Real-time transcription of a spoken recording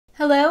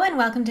Hello and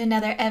welcome to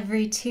another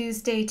Every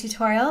Tuesday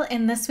tutorial.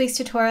 In this week's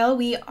tutorial,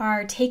 we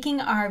are taking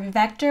our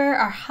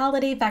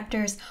holiday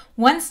vectors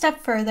one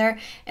step further,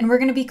 and we're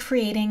going to be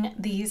creating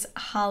these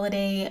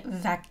holiday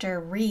vector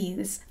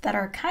wreaths that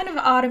are kind of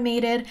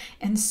automated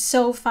and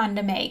so fun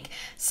to make.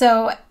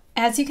 So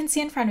as you can see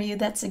in front of you,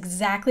 that's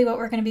exactly what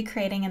we're going to be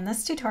creating in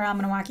this tutorial. I'm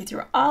going to walk you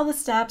through all the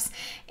steps,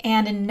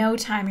 and in no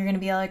time you're going to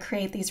be able to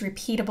create these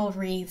repeatable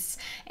wreaths.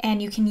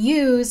 And you can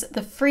use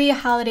the free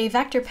holiday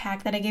vector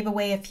pack that I gave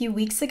away a few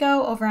weeks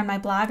ago over on my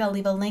blog. I'll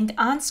leave a link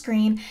on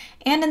screen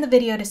and in the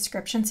video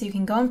description so you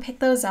can go and pick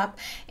those up.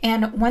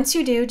 And once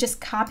you do,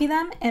 just copy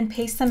them and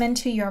paste them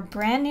into your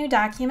brand new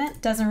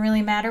document. Doesn't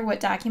really matter what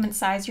document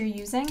size you're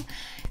using.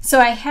 So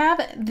I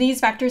have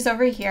these vectors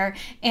over here,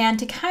 and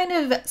to kind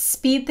of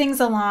speed things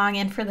along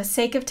and for the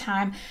sake of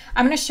time,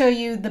 I'm going to show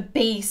you the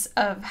base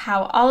of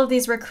how all of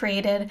these were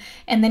created,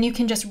 and then you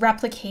can just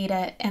replicate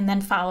it and then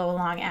follow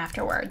along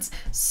afterwards.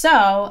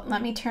 So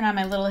let me turn on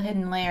my little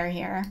hidden layer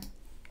here.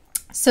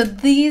 So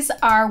these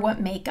are what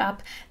make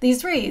up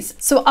these wreaths.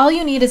 So all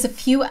you need is a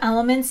few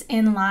elements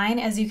in line,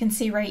 as you can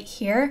see right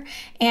here.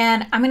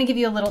 And I'm going to give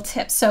you a little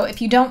tip. So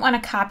if you don't want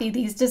to copy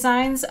these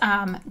designs,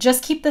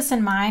 just keep this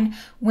in mind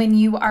when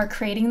you are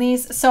creating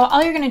these. So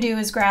all you're going to do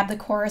is grab the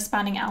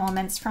corresponding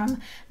elements from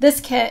this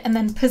kit and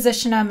then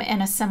position them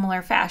in a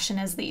similar fashion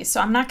as these.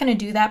 So I'm not going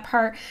to do that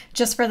part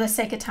just for the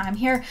sake of time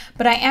here,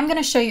 but I am going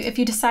to show you if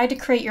you decide to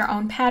create your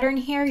own pattern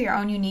here, your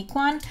own unique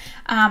one.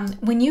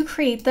 When you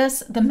create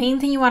this, the main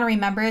thing you want to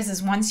remember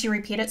is once you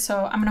repeat it,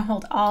 so I'm going to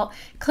hold Alt,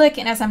 click,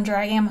 and as I'm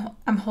dragging,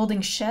 I'm holding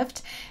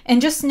Shift.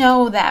 And just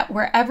know that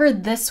wherever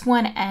this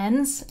one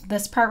ends,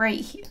 this part right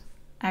here,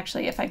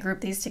 actually, if I group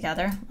these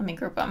together, let me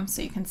group them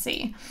so you can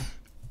see.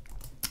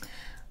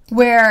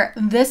 Where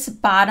this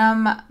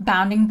bottom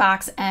bounding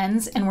box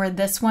ends and where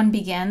this one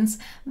begins,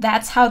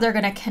 that's how they're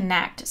going to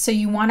connect. So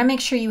you want to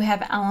make sure you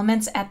have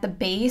elements at the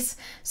base.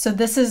 So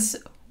this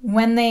is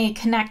when they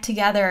connect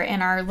together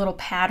in our little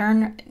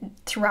pattern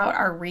throughout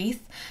our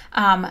wreath,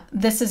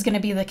 this is going to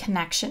be the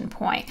connection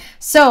point.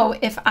 So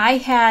if I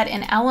had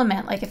an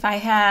element, like if I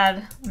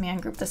had, let me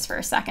ungroup this for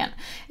a second.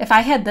 If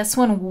I had this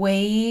one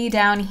way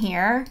down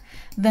here,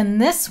 then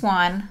this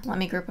one, let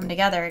me group them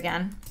together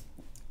again.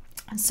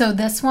 So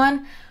this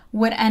one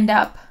would end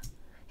up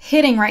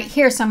hitting right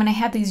here. So I'm going to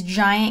have these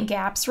giant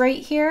gaps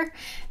right here.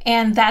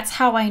 And that's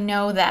how I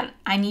know that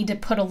I need to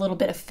put a little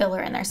bit of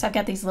filler in there. So I've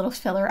got these little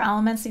filler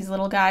elements, these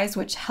little guys,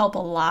 which help a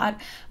lot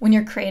when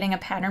you're creating a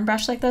pattern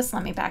brush like this.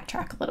 Let me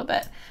backtrack a little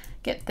bit,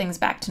 get things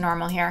back to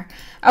normal here.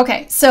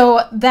 Okay,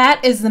 so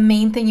that is the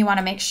main thing you want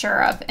to make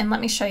sure of. And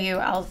let me show you,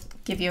 I'll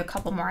give you a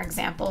couple more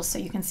examples so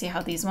you can see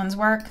how these ones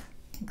work.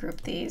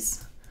 Group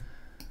these,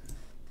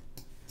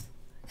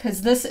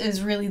 because this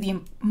is really the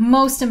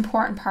most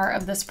important part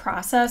of this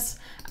process.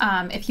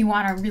 If you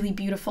want a really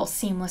beautiful,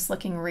 seamless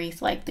looking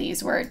wreath like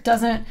these, where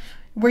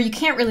you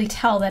can't really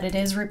tell that it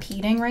is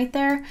repeating right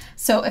there.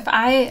 So if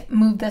I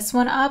move this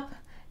one up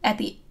at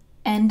the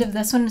end of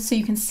this one, so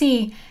you can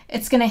see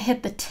it's going to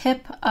hit the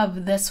tip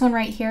of this one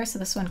right here. So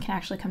this one can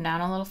actually come down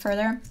a little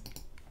further.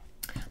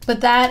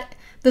 But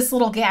this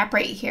little gap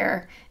right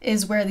here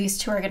is where these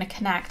two are going to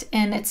connect,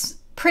 and it's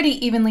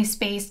pretty evenly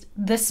spaced,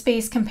 this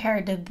space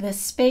compared to this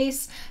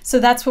space. So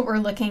that's what we're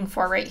looking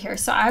for right here.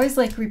 So I was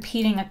like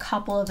repeating a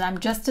couple of them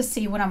just to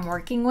see what I'm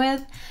working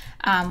with.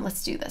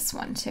 Let's do this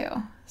one too.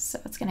 So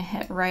it's going to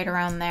hit right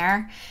around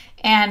there.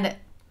 And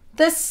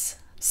this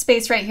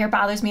space right here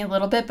bothers me a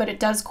little bit, but it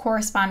does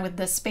correspond with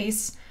this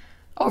space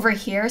over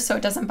here, so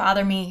it doesn't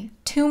bother me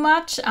too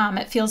much.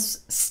 It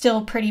feels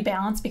still pretty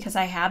balanced because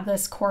I have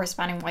this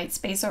corresponding white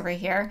space over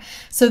here.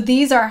 So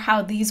these are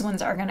how these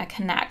ones are going to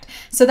connect.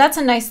 So that's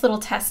a nice little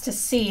test to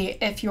see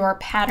if your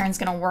pattern's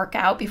going to work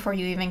out before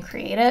you even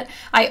create it.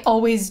 I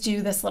always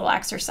do this little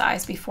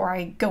exercise before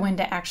I go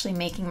into actually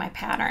making my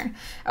pattern.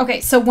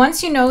 Okay, so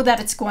once you know that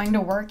it's going to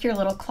work, your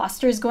little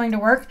cluster is going to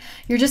work,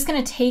 you're just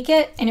going to take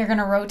it and you're going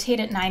to rotate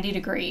it 90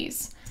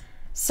 degrees.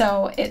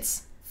 So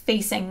it's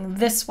facing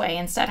this way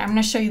instead. I'm going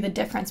to show you the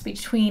difference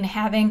between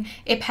having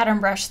a pattern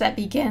brush that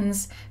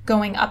begins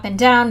going up and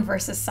down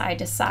versus side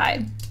to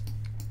side.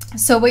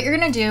 So what you're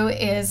going to do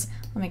is,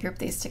 let me group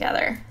these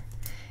together,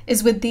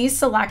 is with these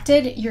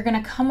selected, you're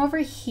going to come over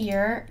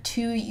here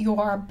to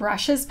your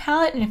brushes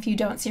palette. And if you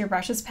don't see your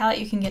brushes palette,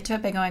 you can get to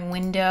it by going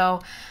Window,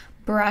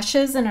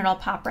 Brushes, and it'll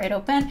pop right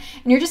open.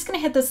 And you're just going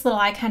to hit this little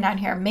icon down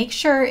here. Make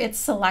sure it's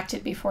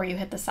selected before you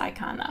hit this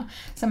icon though.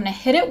 So I'm going to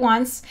hit it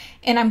once,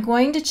 and I'm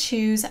going to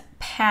choose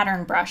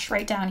Pattern Brush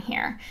right down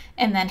here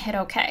and then hit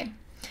OK.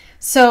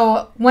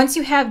 So once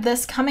you have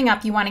this coming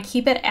up, you want to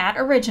keep it at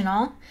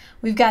original.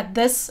 We've got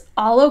this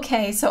all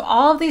okay. So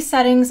all of these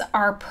settings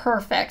are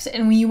perfect.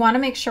 And you want to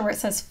make sure where it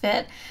says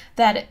fit,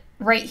 that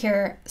right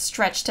here,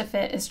 stretch to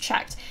fit is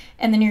checked.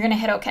 And then you're going to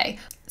hit OK.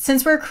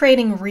 Since we're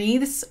creating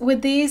wreaths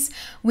with these,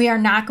 we are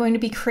not going to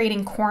be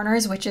creating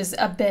corners, which is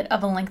a bit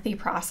of a lengthy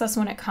process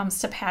when it comes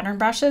to pattern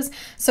brushes.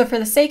 So for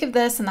the sake of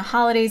this and the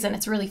holidays, and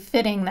it's really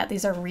fitting that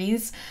these are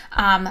wreaths,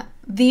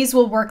 these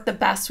will work the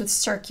best with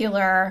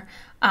circular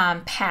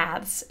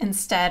paths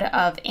instead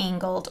of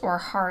angled or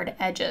hard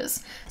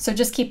edges. So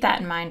just keep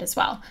that in mind as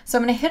well. So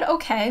I'm going to hit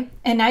OK,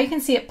 and now you can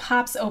see it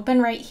pops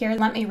open right here.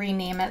 Let me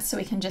rename it so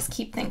we can just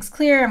keep things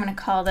clear. I'm going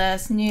to call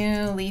this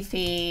New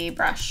Leafy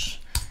Brush.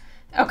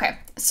 Okay,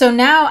 so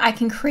now I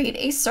can create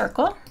a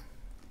circle.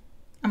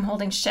 I'm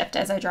holding Shift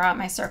as I draw out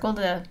my circle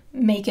to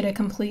make it a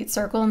complete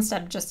circle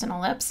instead of just an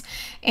ellipse.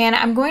 And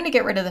I'm going to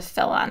get rid of the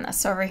fill on this.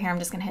 So over here, I'm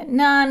just going to hit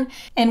None.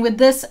 And with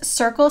this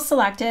circle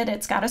selected,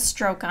 it's got a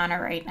stroke on it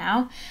right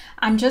now.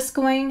 I'm just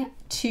going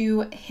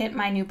to hit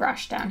my new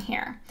brush down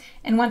here.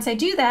 And once I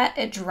do that,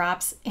 it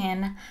drops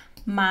in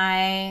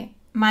my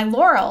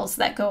laurels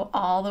that go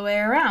all the way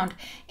around.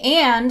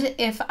 And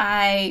if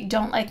I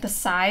don't like the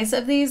size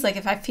of these, like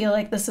if I feel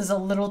like this is a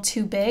little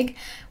too big,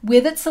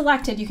 with it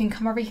selected, you can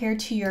come over here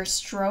to your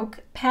stroke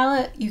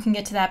palette. You can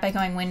get to that by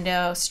going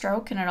Window,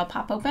 Stroke, and it'll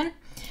pop open.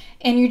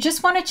 And you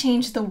just want to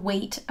change the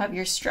weight of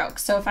your stroke.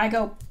 So if I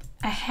go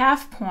a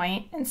half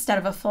point instead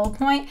of a full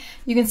point,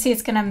 you can see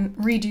it's going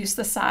to reduce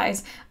the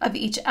size of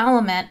each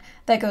element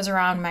that goes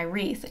around my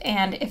wreath.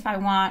 And if I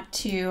want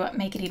to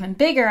make it even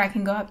bigger, I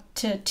can go up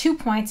to 2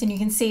 points, and you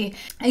can see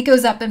it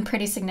goes up in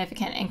pretty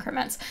significant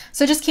increments.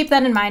 So just keep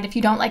that in mind. If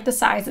you don't like the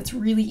size, it's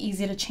really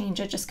easy to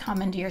change it. Just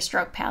come into your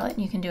stroke palette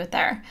and you can do it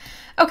there.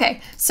 Okay,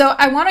 so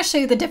I want to show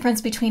you the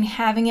difference between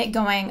having it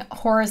going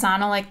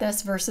horizontal like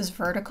this versus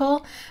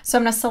vertical. So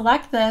I'm going to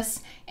select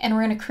this, and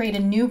we're going to create a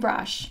new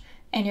brush.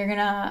 And you're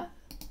gonna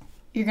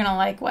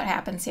like what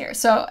happens here.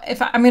 So if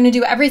I'm gonna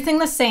do everything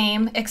the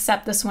same,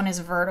 except this one is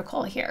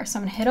vertical here. So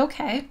I'm gonna hit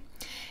OK.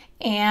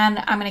 And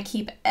I'm gonna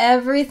keep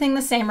everything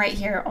the same right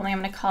here, only I'm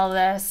gonna call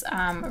this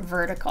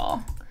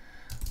vertical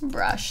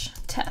brush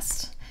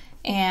test.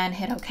 And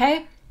hit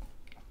OK.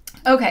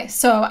 Okay,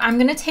 so I'm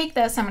gonna take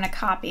this, I'm gonna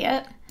copy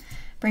it,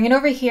 bring it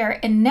over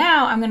here, and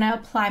now I'm gonna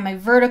apply my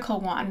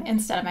vertical one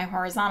instead of my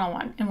horizontal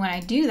one. And when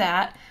I do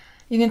that,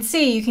 you can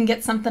see you can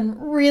get something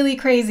really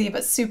crazy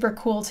but super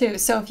cool too.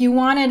 So if you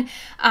wanted,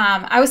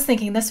 I was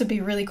thinking this would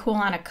be really cool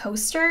on a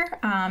coaster,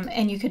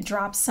 and you could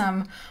drop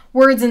some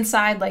words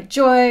inside like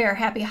joy or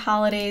happy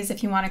holidays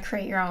if you want to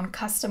create your own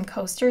custom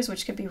coasters,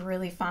 which could be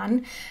really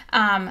fun.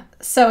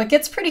 So it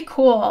gets pretty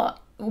cool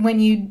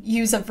when you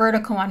use a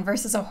vertical one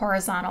versus a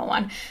horizontal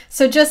one.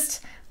 So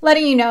just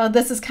letting you know,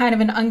 this is kind of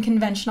an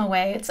unconventional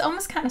way. It's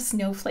almost kind of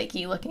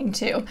snowflakey looking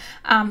too.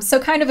 So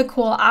kind of a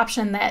cool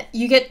option that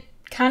you get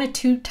kind of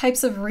two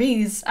types of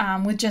wreaths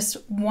with just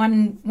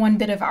one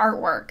bit of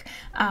artwork.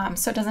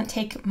 So it doesn't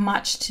take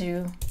much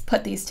to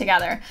put these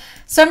together.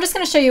 So I'm just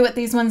going to show you what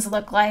these ones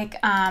look like.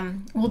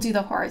 We'll do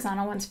the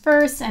horizontal ones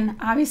first, and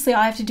obviously all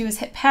I have to do is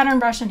hit pattern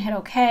brush and hit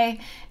OK,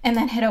 and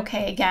then hit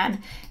OK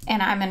again,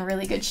 and I'm in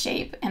really good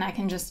shape, and I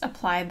can just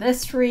apply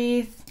this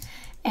wreath,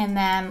 and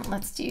then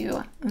let's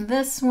do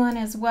this one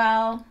as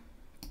well.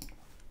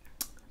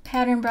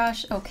 Pattern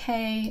brush,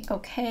 OK,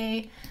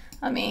 OK.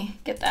 Let me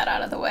get that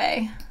out of the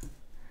way.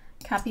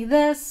 Copy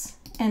this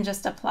and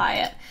just apply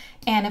it.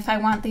 And if I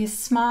want these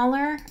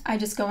smaller, I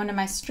just go into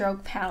my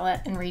stroke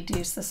palette and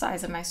reduce the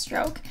size of my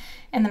stroke.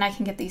 And then I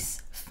can get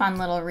these fun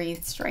little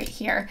wreaths right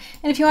here.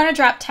 And if you want to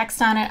drop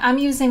text on it, I'm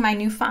using my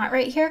new font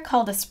right here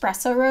called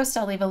Espresso Roast.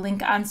 I'll leave a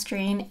link on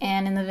screen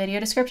and in the video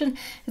description.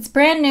 It's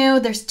brand new.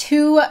 There's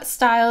two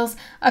styles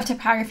of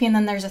typography, and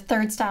then there's a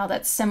third style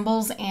that's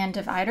symbols and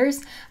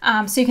dividers.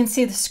 So you can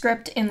see the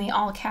script and the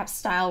all caps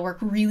style work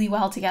really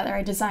well together.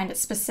 I designed it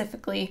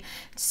specifically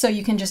so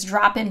you can just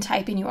drop in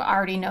type and you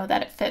already know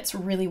that it fits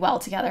really well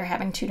together,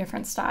 having two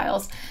different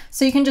styles.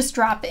 So you can just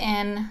drop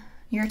in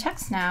your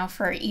text now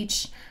for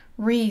each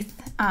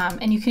wreath,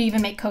 and you could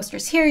even make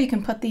coasters here. You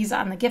can put these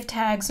on the gift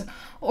tags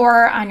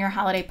or on your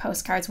holiday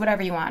postcards,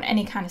 whatever you want,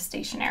 any kind of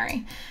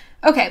stationery.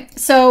 Okay,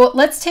 so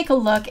let's take a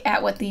look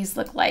at what these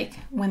look like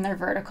when they're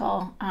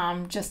vertical,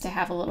 just to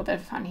have a little bit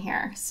of fun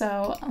here.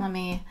 So let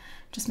me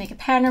just make a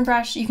pattern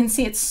brush. You can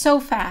see it's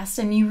so fast,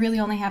 and you really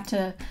only have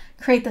to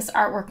create this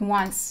artwork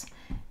once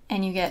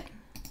and you get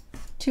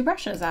two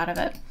brushes out of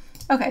it.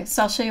 Okay,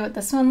 so I'll show you what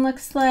this one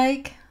looks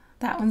like.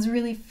 That one's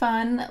really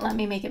fun. Let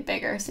me make it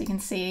bigger so you can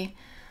see.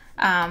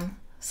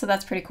 So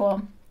that's pretty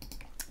cool.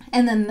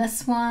 And then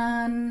this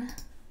one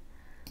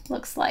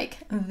looks like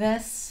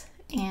this,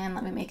 and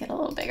let me make it a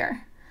little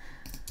bigger.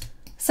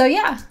 So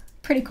yeah,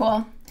 pretty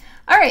cool.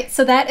 All right,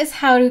 so that is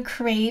how to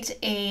create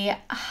a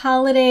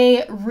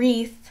holiday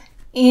wreath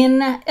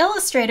in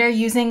Illustrator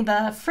using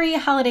the free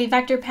holiday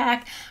vector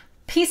pack.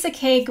 Piece of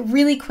cake,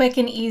 really quick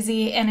and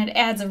easy, and it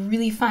adds a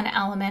really fun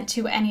element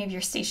to any of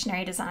your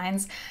stationery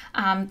designs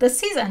this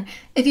season.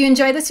 If you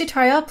enjoyed this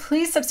tutorial,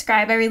 please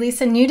subscribe. I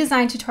release a new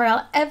design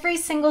tutorial every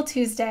single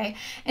Tuesday.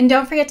 And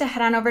don't forget to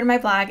head on over to my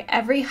blog,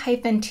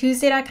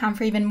 every-tuesday.com,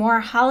 for even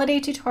more holiday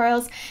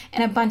tutorials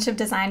and a bunch of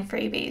design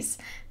freebies.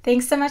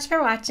 Thanks so much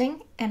for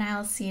watching, and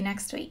I'll see you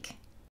next week.